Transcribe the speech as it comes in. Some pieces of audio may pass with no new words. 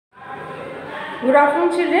Good afternoon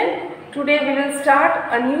children. Today we will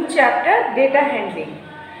start a new chapter, data handling.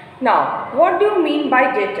 Now, what do you mean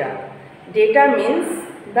by data? Data means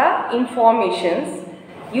the informations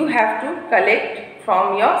you have to collect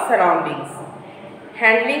from your surroundings.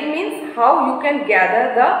 Handling means how you can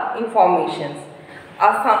gather the informations.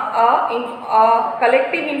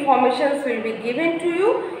 Collective informations will be given to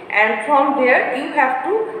you, and from there you have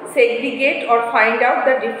to segregate or find out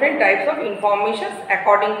the different types of informations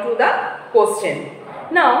according to the question.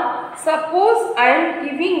 Now, suppose I am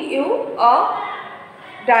giving you a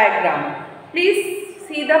diagram. Please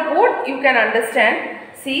see the board, you can understand.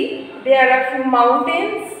 See, there are few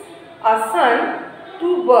mountains, a sun,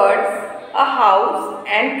 two birds, a house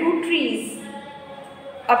and two trees.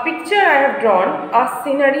 A picture I have drawn, a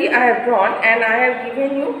scenery I have drawn, and I have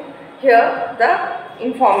given you here the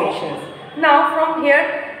information. Now from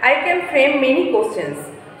here I can frame many questions.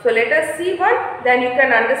 So let us see one, then you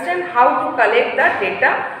can understand how to collect the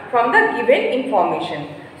data from the given information.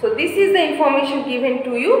 So this is the information given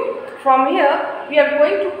to you. From here we are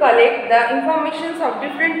going to collect the informations of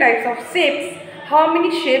different types of shapes, how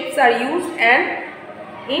many shapes are used and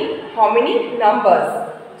in how many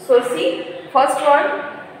numbers. So see, first one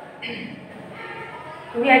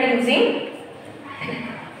we are using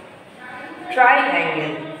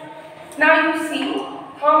triangle. Now you see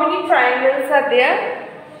how many triangles are there?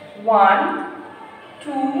 1,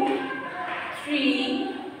 2,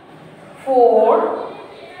 3, 4,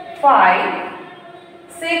 5,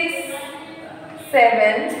 6,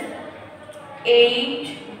 7,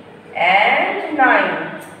 8 and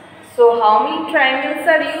 9. So how many triangles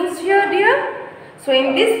are used here, dear? So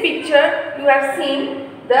in this picture you have seen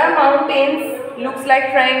the mountains looks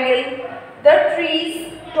like triangle, the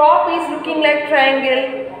trees top is looking like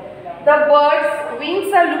triangle, the birds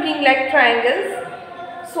wings are looking like triangles.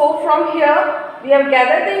 So from here we have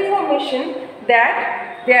gathered the information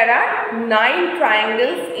that there are 9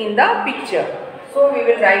 triangles in the picture. So we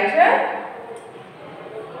will write here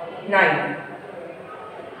 9.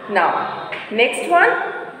 Now next one,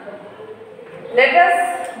 let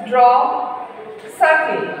us draw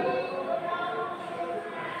circle.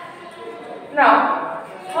 Now,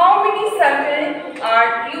 how many circles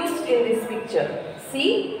are used in this picture?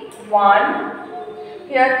 See, 1,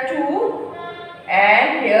 here 2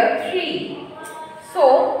 and here 3.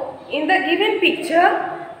 So, in the given picture,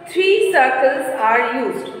 3 circles are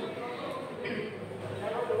used.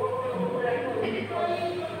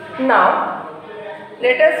 Now,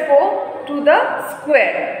 let us go to the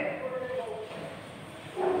square.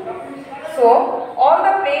 So, all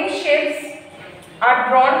the plane shapes are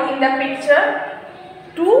drawn in the picture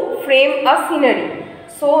to frame a scenery.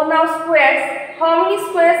 So now squares, how many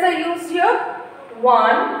squares are used here?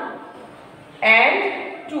 1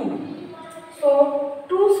 and 2. So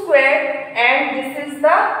 2 square, and this is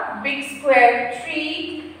the big square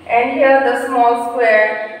 3, and here the small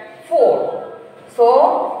square 4.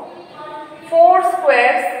 So 4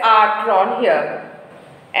 squares are drawn here,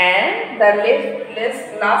 and the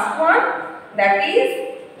last one, that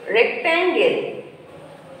is rectangle.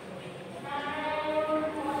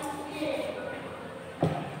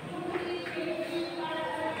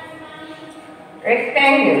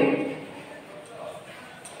 Rectangle.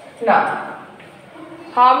 Now,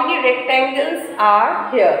 how many rectangles are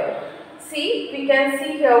here? See, we can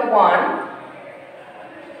see here 1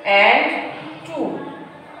 and 2,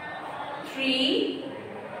 3,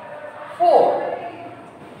 4.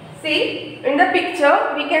 See, in the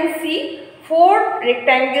picture we can see 4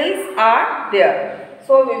 rectangles are there.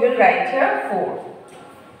 So we will write here 4.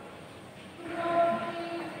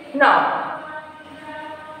 Now,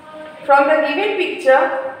 from the given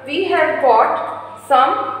picture, we have got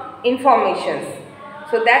some informations.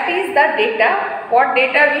 So that is the data. What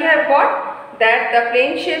data we have got? That the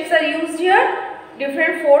plane shapes are used here.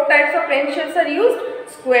 Different 4 types of plane shapes are used.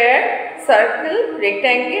 Square, circle,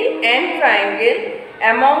 rectangle and triangle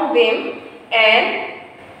among them.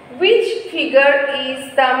 And which figure is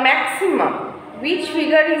the maximum? Which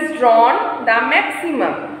figure is drawn the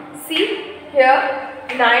maximum? See here,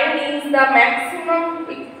 9 is the maximum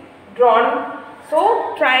drawn.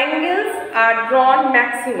 So triangles are drawn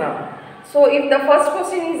maximum. So if the first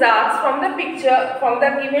question is asked from the picture, from the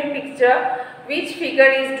given picture, which figure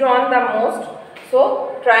is drawn the most?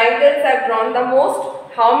 So triangles are drawn the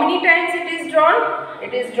most. How many times it is drawn?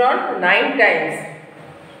 It is drawn 9 times.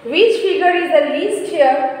 Which figure is the least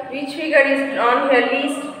here? Which figure is drawn here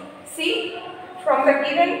least? See, from the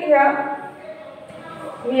given here,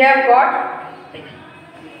 we have got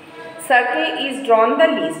circle is drawn the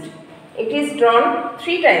least. It is drawn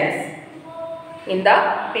 3 times in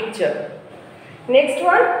the picture. Next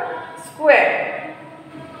one, square.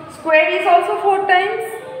 Square is also 4 times.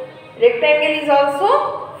 Rectangle is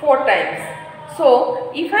also 4 times.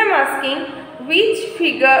 So, if I am asking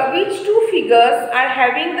which two figures are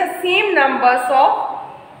having the same numbers of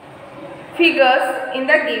figures in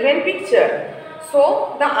the given picture.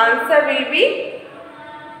 So, the answer will be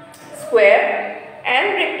square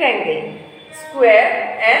and rectangle.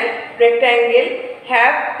 Square and rectangle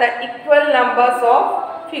have the equal numbers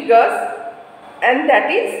of figures, and that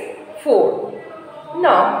is 4.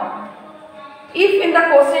 Now, if in the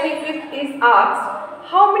question it is asked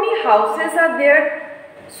how many houses are there,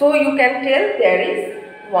 so you can tell there is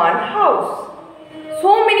one house.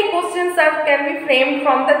 So many questions can be framed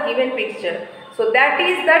from the given picture. So that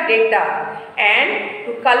is the data, and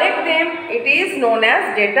to collect them it is known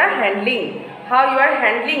as data handling. How you are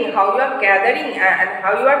handling, how you are gathering and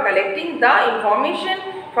how you are collecting the information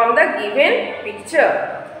from the given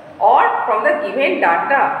picture or from the given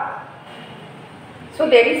data. So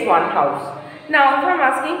there is one house. Now if I am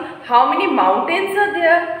asking how many mountains are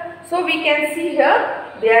there, so we can see here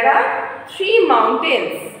there are 3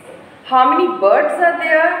 mountains. How many birds are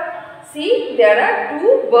there? See, there are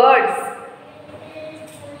 2 birds.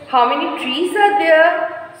 How many trees are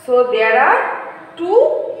there? So there are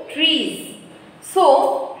 2 trees.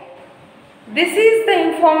 So this is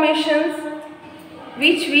the information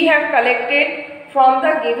which we have collected from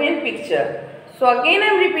the given picture. So again I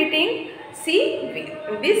am repeating. See,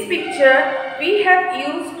 in this picture we have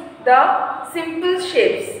used the simple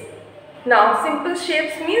shapes. Now simple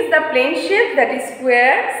shapes means the plain shape, that is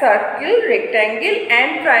square, circle, rectangle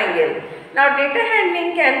and triangle. Now data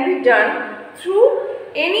handling can be done through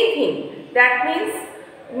anything. That means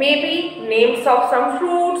maybe names of some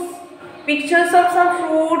fruits, pictures of some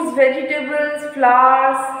fruits, vegetables,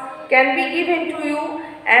 flowers can be given to you,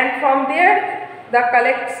 and from there the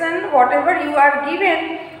collection whatever you are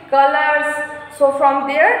given, colors, so from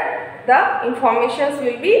there the informations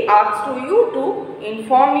will be asked to you to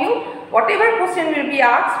inform you. Whatever question will be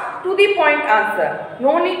asked, to the point answer.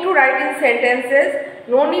 No need to write in sentences,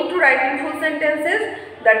 no need to write in full sentences.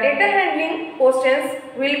 The data handling questions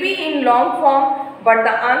will be in long form, but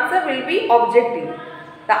the answer will be objective.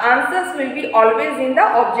 The answers will be always in the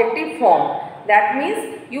objective form. That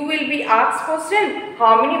means you will be asked question,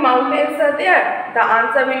 how many mountains are there? The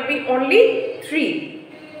answer will be only 3.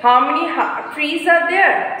 How many trees are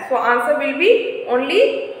there? So answer will be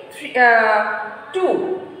only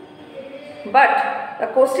 2. But the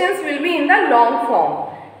questions will be in the long form.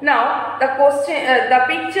 Now the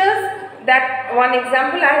pictures, that one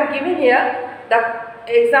example I have given here. The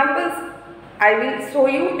examples I will show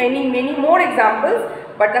you many more examples.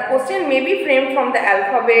 But the question may be framed from the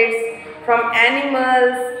alphabets, from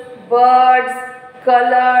animals, birds,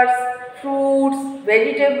 colors, fruits,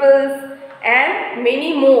 vegetables and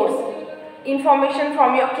many more. Information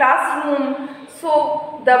from your classroom.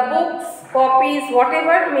 So the books, copies,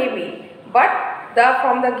 whatever may be. But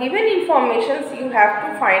from the given informations you have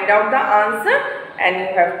to find out the answer and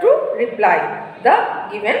you have to reply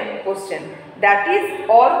the given question. That is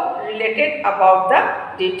all related about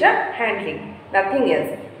the data handling. Nothing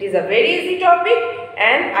else. It is a very easy topic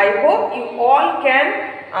and I hope you all can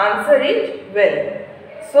answer it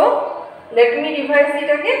well. So let me revise it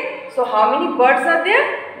again. So how many birds are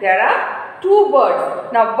there? There are 2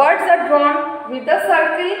 birds. Now birds are drawn with the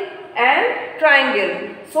circle and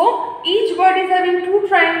triangle. So each bird is having 2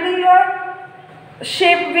 triangular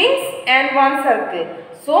shaped wings and 1 circle.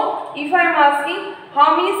 So if I am asking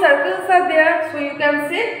how many circles are there, so you can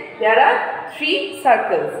say there are 3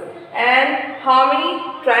 circles. And how many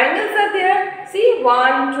triangles are there? See,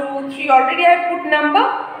 1, 2, 3. Already I have put number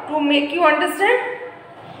to make you understand.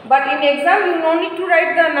 But in exam you no need to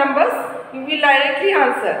write the numbers. You will directly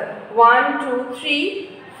answer. 1, 2, 3,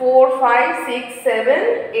 4, 5, 6,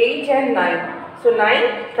 7, 8 and 9. So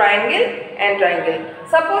 9 triangle and triangle.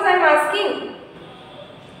 Suppose I am asking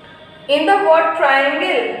in the word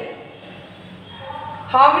triangle,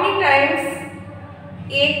 how many times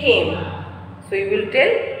A came? So you will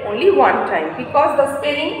tell only 1 time, because the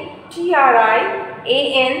spelling triangle,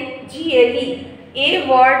 A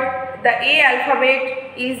word, the A alphabet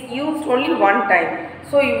is used only 1 time.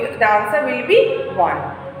 So the answer will be 1.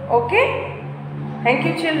 Okay? Thank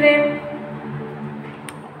you children.